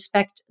have to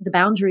respect the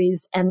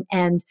boundaries and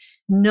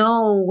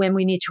know when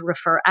we need to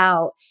refer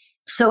out.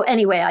 So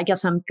anyway, I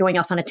guess I'm going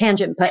off on a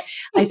tangent, but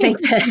I think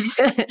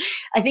that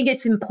I think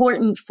it's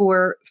important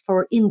for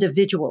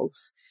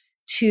individuals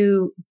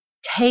to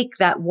take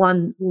that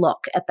one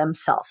look at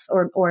themselves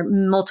or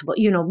multiple,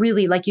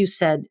 really, like you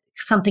said,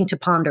 something to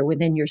ponder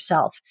within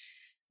yourself.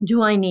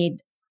 Do I need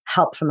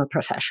help from a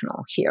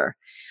professional here?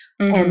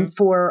 And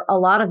for a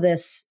lot of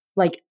this,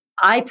 like,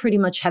 I pretty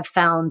much have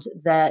found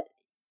that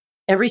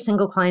every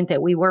single client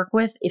that we work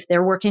with, if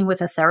they're working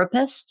with a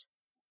therapist,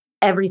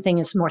 everything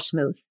is more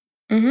smooth.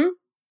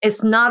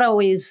 It's not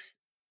always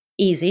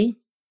easy,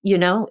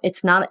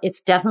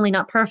 it's definitely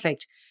not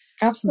perfect.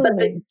 Absolutely. But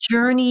the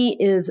journey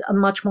is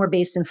much more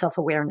based in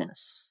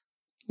self-awareness.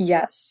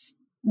 Yes.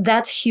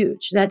 That's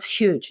huge. That's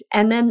huge.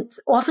 And then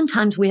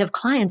oftentimes we have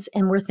clients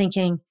and we're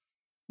thinking,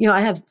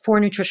 I have 4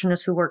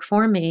 nutritionists who work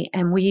for me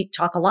and we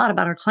talk a lot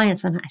about our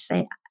clients. And I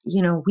say,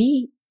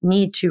 we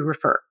need to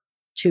refer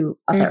to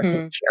a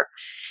therapist here.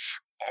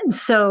 And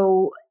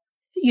so,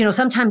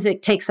 sometimes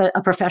it takes a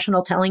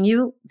professional telling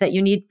you that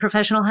you need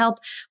professional help,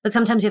 but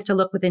sometimes you have to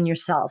look within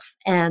yourself.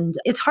 And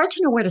it's hard to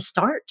know where to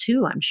start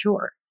too, I'm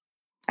sure.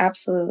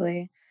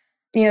 Absolutely.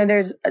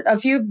 There's a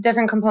few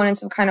different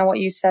components of kind of what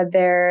you said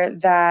there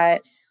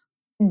that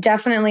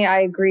definitely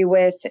I agree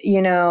with.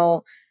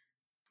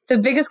 The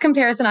biggest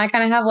comparison I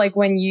kind of have, like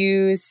when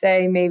you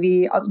say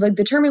maybe like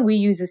the term we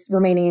use is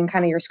remaining in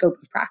kind of your scope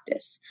of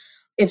practice.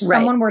 If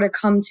someone were to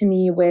come to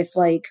me with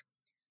like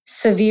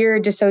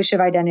severe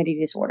dissociative identity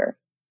disorder,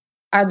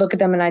 I'd look at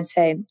them and I'd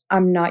say,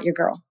 I'm not your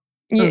girl.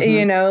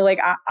 Like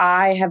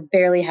I have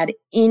barely had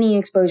any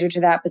exposure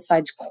to that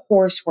besides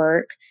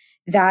coursework.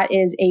 That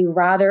is a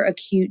rather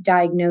acute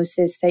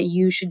diagnosis that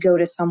you should go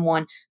to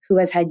someone who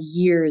has had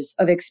years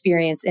of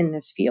experience in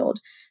this field.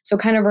 So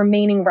kind of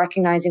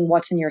recognizing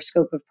what's in your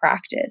scope of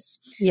practice.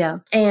 Yeah.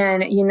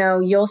 And,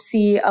 you'll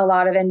see a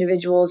lot of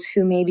individuals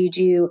who maybe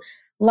do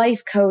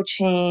life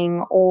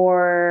coaching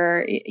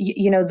or,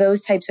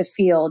 those types of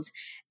fields.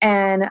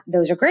 And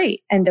those are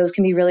great. And those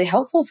can be really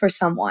helpful for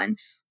someone.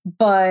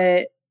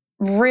 But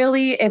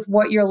really, if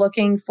what you're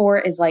looking for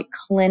is like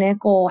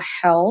clinical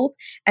help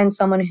and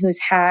someone who's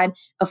had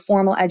a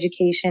formal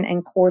education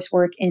and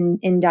coursework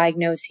in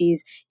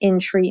diagnoses, in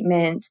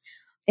treatment,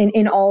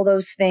 in all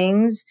those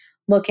things,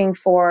 looking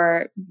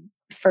for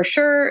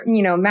sure,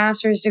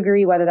 master's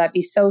degree, whether that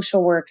be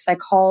social work,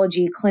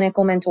 psychology,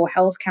 clinical mental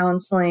health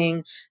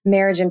counseling,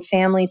 marriage and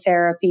family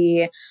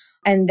therapy.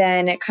 And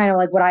then it kind of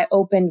like what I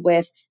opened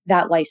with,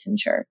 that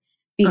licensure,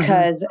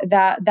 because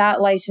that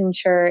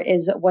licensure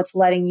is what's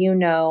letting you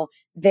know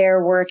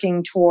they're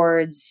working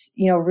towards,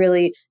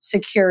 really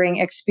securing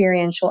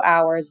experiential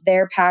hours.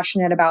 They're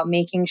passionate about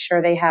making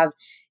sure they have,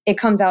 it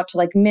comes out to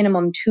like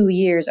minimum 2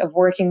 years of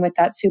working with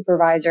that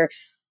supervisor,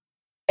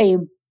 a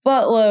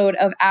buttload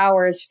of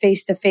hours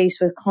face to face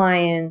with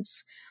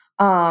clients.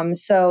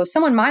 So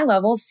someone my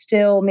level,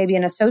 still maybe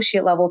an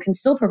associate level, can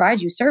still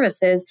provide you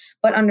services,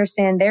 but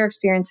understand their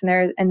experience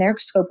and their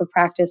scope of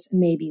practice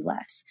may be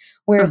less.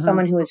 Whereas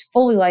someone who is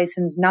fully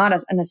licensed, not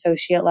as an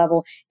associate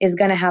level, is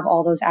going to have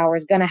all those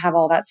hours, going to have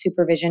all that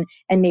supervision,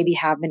 and maybe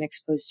have been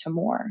exposed to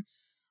more.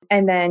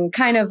 And then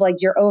kind of like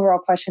your overall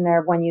question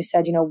there of when you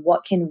said,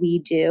 what can we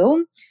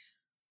do?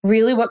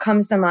 Really what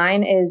comes to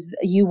mind is,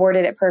 you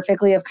worded it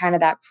perfectly, of kind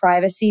of that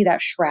privacy,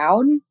 that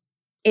shroud,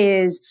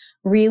 is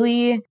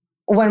really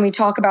when we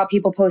talk about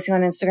people posting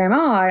on Instagram,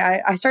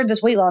 I started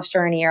this weight loss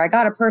journey, or I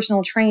got a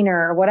personal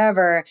trainer, or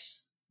whatever,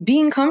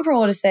 being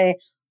comfortable to say,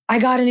 I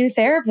got a new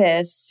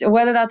therapist,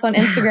 whether that's on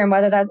Instagram,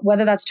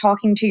 whether that's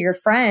talking to your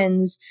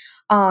friends,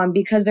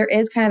 because there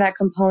is kind of that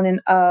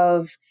component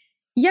of,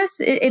 yes,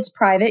 it's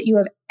private. You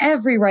have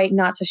every right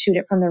not to shout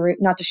it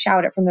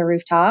from the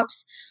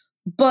rooftops.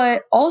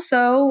 But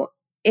also,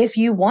 if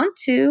you want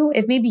to,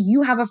 if maybe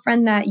you have a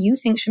friend that you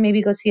think should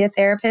maybe go see a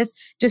therapist,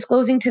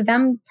 disclosing to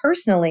them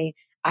personally,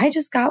 I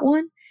just got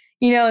one.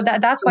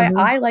 That's why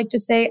I like to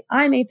say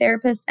I'm a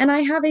therapist and I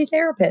have a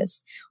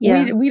therapist.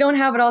 Yeah. We don't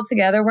have it all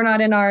together. We're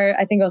not in our,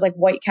 I think it was like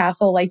White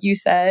Castle, like you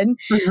said.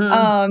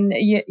 So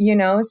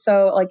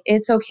like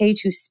it's okay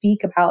to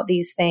speak about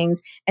these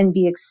things and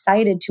be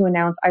excited to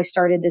announce I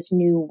started this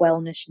new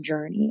wellness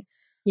journey.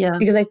 Yeah.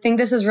 Because I think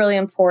this is really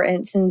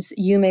important, since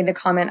you made the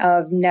comment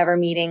of never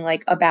meeting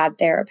like a bad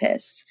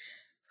therapist.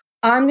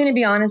 I'm going to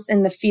be honest,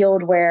 in the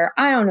field where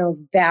I don't know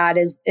if bad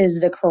is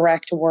the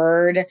correct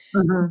word,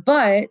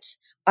 but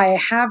I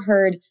have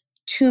heard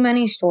too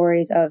many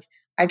stories of,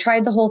 I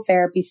tried the whole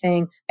therapy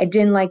thing. I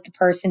didn't like the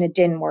person. It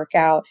didn't work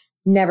out.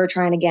 Never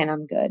trying again.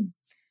 I'm good.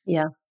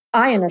 Yeah.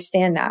 I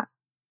understand that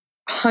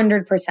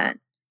 100%.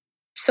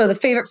 So the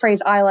favorite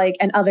phrase I like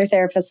and other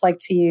therapists like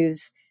to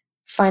use,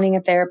 finding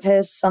a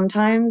therapist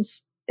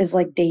sometimes is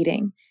like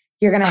dating.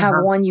 You're going to have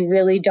one you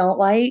really don't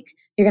like.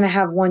 You're going to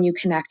have one you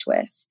connect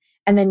with.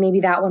 And then maybe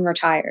that one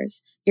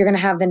retires. You're going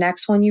to have the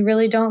next one you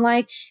really don't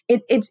like.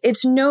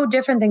 It's no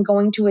different than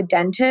going to a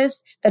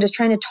dentist that is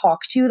trying to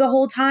talk to you the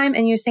whole time.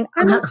 And you're saying,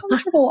 I'm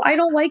uncomfortable. I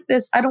don't like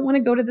this. I don't want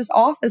to go to this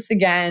office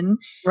again.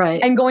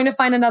 Right. And going to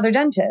find another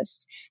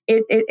dentist.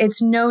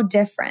 It's no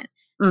different.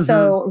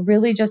 So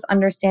really just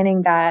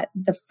understanding that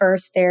the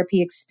first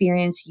therapy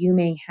experience you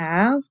may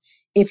have,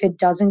 if it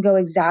doesn't go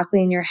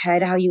exactly in your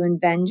head how you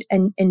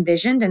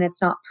envisioned and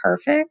it's not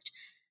perfect,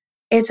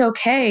 it's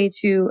okay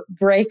to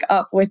break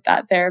up with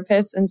that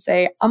therapist and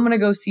say, I'm going to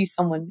go see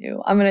someone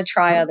new. I'm going to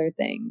try other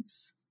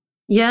things.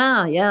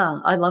 Yeah.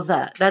 I love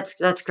that.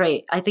 That's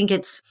great. I think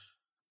it's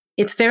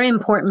very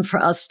important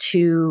for us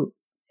to,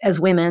 as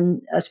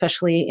women,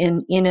 especially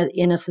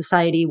in a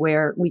society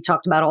where we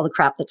talked about all the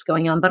crap that's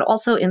going on, but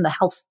also in the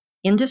health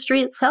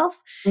industry itself.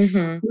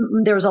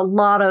 There's a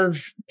lot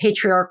of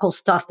patriarchal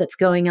stuff that's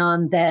going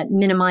on that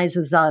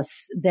minimizes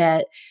us,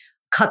 that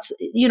cuts,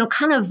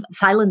 kind of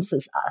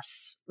silences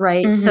us,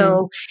 right?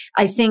 So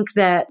I think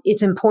that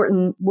it's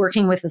important,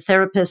 working with a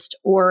therapist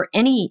or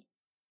any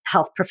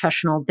health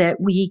professional, that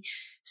we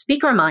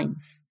speak our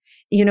minds.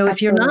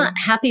 If you're not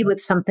happy with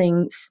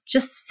something,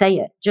 just say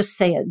it. Just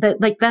say it.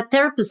 That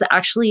therapist is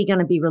actually going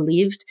to be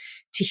relieved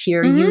to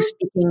hear you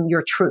speaking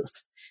your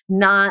truth,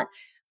 not,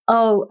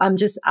 oh, I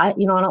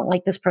don't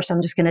like this person,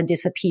 I'm just going to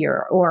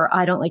disappear. Or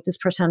I don't like this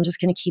person, I'm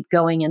just going to keep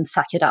going and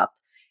suck it up.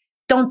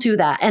 Don't do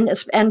that.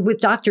 And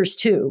with doctors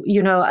too,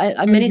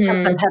 I many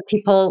times I've had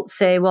people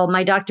say, well,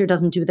 my doctor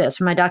doesn't do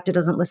this, or my doctor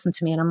doesn't listen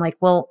to me. And I'm like,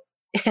 well,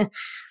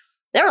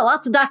 there are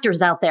lots of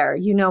doctors out there,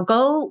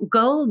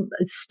 go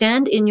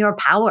stand in your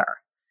power.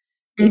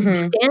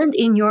 Stand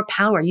in your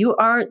power. You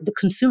are the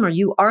consumer.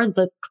 You are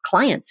the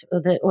client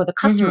or the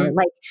customer.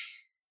 Like,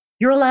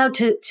 you're allowed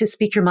to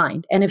speak your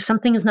mind. And if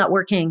something is not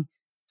working,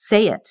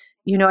 say it.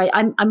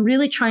 I'm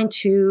really trying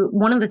to,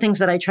 one of the things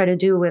that I try to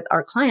do with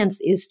our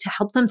clients is to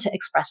help them to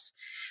express,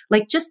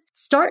 like, just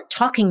start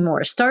talking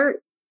more,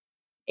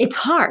 it's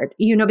hard,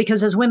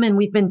 because as women,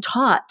 we've been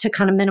taught to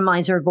kind of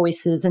minimize our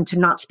voices and to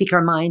not speak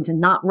our minds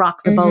and not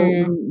rock the boat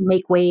and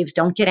make waves.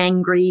 Don't get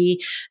angry.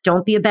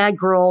 Don't be a bad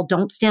girl.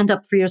 Don't stand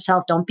up for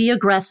yourself. Don't be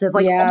aggressive.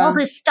 All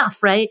this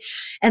stuff. Right.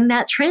 And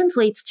that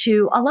translates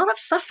to a lot of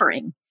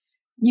suffering.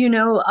 I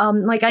know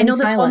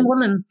this one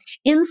woman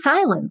in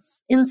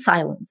silence.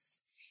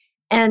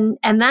 And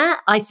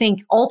that, I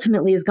think,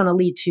 ultimately is going to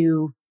lead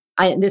to,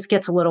 this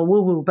gets a little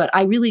woo-woo, but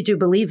I really do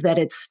believe that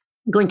it's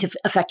going to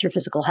affect your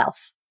physical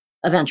health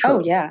eventually.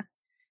 Oh, yeah.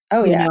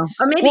 Oh, yeah.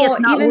 Or maybe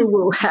it's not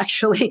woo-woo,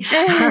 actually.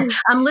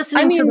 I'm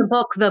listening to the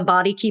book, The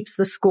Body Keeps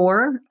the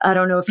Score. I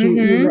don't know if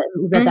you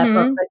read that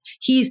book, but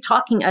he's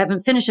talking, I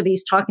haven't finished it, but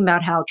he's talking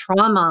about how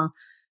trauma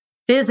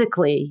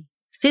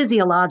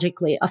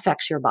physiologically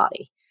affects your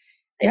body.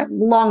 Yep.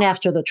 Long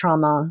after the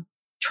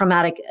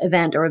traumatic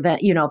event or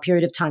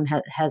period of time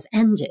has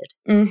ended.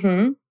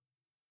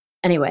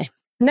 Anyway.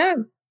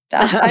 No.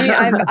 I mean,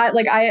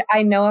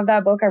 I know of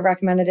that book. I've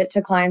recommended it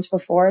to clients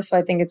before. So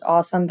I think it's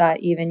awesome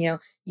that even,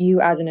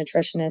 you as a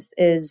nutritionist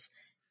is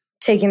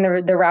taking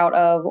the route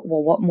of,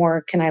 well, what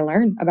more can I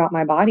learn about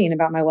my body and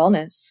about my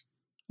wellness?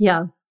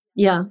 Yeah.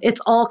 Yeah. It's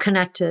all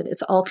connected.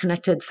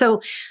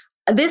 So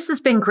this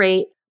has been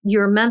great.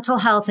 Your mental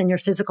health and your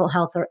physical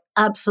health are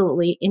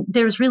absolutely,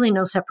 there's really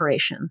no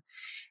separation.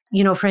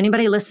 For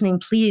anybody listening,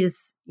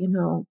 please,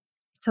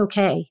 it's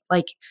okay.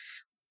 Like,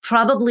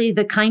 probably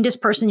the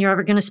kindest person you're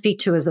ever going to speak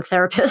to is a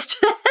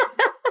therapist.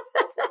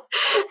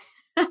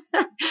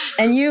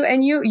 and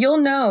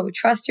you'll know,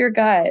 trust your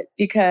gut,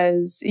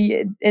 because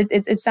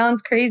it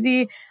sounds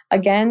crazy.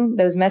 Again,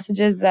 those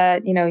messages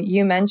that,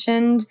 you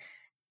mentioned,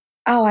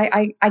 oh,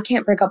 I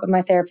can't break up with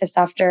my therapist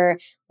after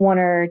 1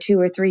 or 2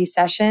 or 3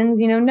 sessions.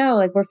 No,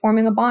 like we're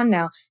forming a bond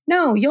now.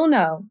 No, you'll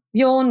know.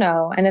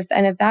 And if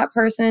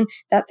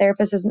that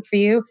therapist isn't for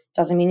you,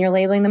 doesn't mean you're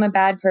labeling them a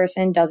bad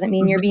person, doesn't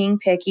mean you're being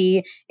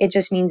picky. It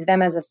just means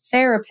them as a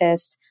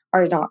therapist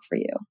are not for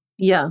you.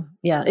 Yeah.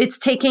 Yeah. It's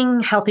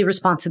taking healthy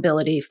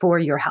responsibility for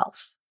your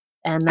health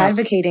and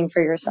advocating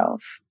for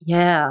yourself.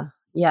 Yeah.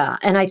 Yeah.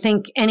 And I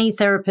think any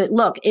therapist,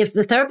 look, if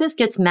the therapist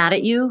gets mad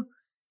at you,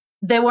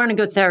 they weren't a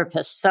good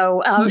therapist.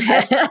 So,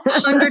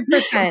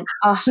 100%.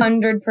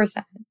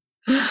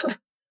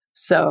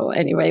 So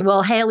anyway,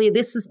 well, Haylee,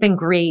 this has been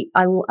great.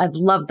 I've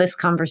loved this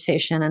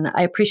conversation, and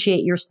I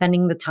appreciate your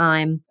spending the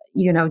time,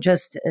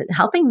 just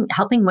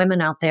helping women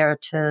out there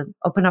to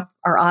open up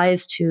our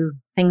eyes to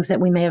things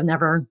that we may have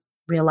never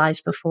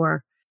realized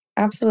before.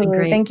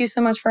 Absolutely. Thank you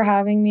so much for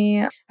having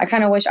me. I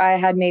kind of wish I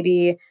had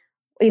maybe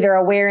either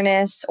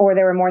awareness or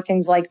there were more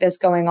things like this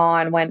going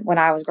on when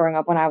I was growing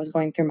up, when I was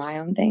going through my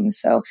own things.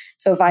 So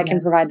if I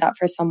can provide that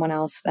for someone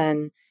else,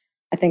 then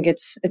I think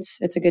it's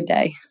a good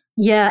day.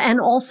 Yeah.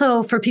 And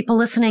also for people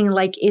listening,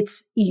 like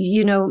it's,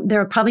 there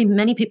are probably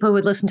many people who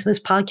would listen to this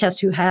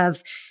podcast who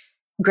have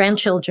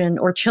grandchildren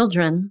or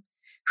children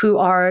who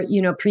are,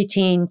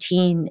 preteen,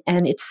 teen,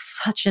 and it's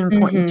such an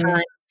important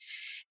time.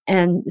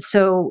 And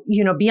so,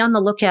 be on the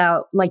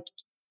lookout. Like,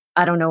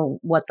 I don't know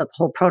what the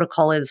whole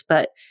protocol is,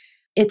 but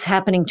it's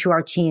happening to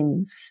our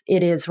teens.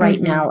 It is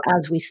right now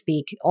as we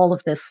speak, all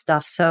of this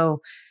stuff. So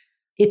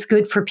it's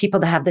good for people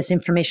to have this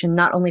information,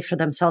 not only for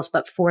themselves,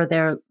 but for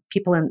their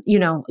people and,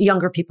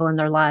 younger people in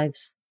their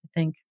lives, I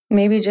think.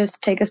 Maybe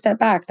just take a step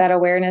back, that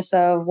awareness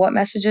of what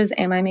messages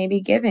am I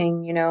maybe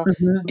giving?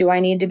 Do I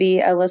need to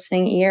be a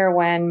listening ear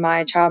when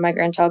my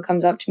grandchild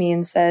comes up to me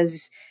and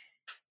says,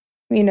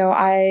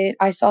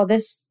 I saw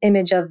this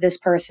image of this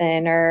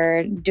person,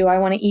 or do I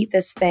want to eat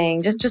this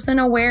thing? Just an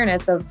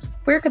awareness of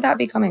where could that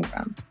be coming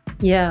from?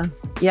 Yeah.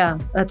 Yeah.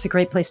 That's a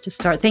great place to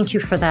start. Thank you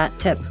for that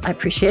tip. I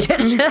appreciate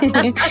it.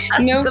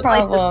 No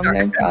problem. All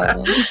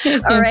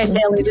right,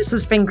 Haylee, this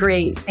has been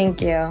great.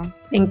 Thank you.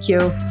 Thank you.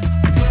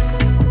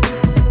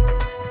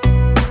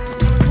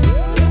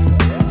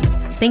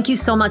 Thank you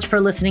so much for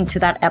listening to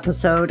that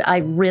episode. I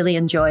really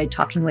enjoyed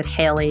talking with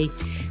Haylee.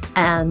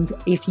 And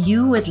if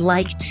you would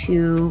like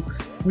to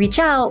reach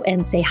out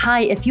and say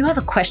hi, if you have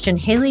a question,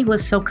 Haylee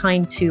was so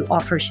kind to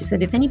offer. She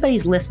said, if anybody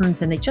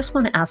listens and they just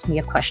want to ask me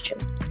a question,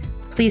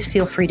 please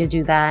feel free to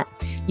do that.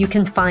 You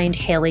can find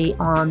Haylee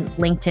on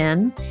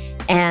LinkedIn,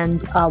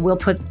 and we'll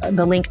put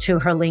the link to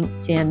her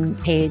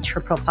LinkedIn page, her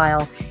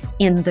profile,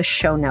 in the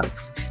show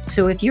notes.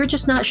 So if you're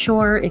just not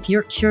sure, if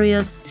you're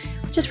curious,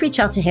 just reach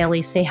out to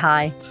Haylee, say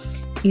hi.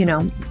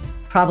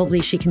 Probably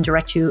she can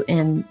direct you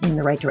in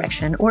the right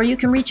direction, or you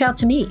can reach out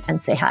to me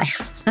and say hi.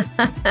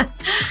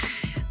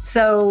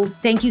 So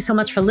thank you so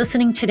much for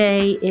listening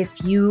today.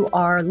 If you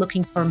are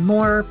looking for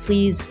more,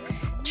 please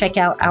check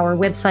out our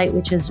website,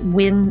 which is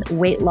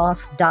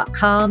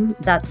winweightloss.com.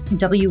 That's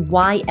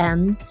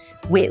WYN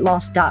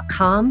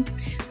weightloss.com.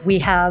 We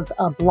have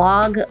a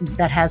blog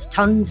that has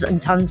tons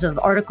and tons of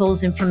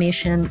articles,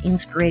 information,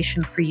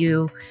 inspiration for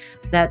you.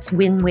 That's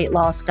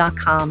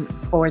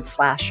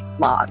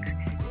winweightloss.com/blog.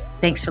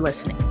 Thanks for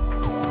listening.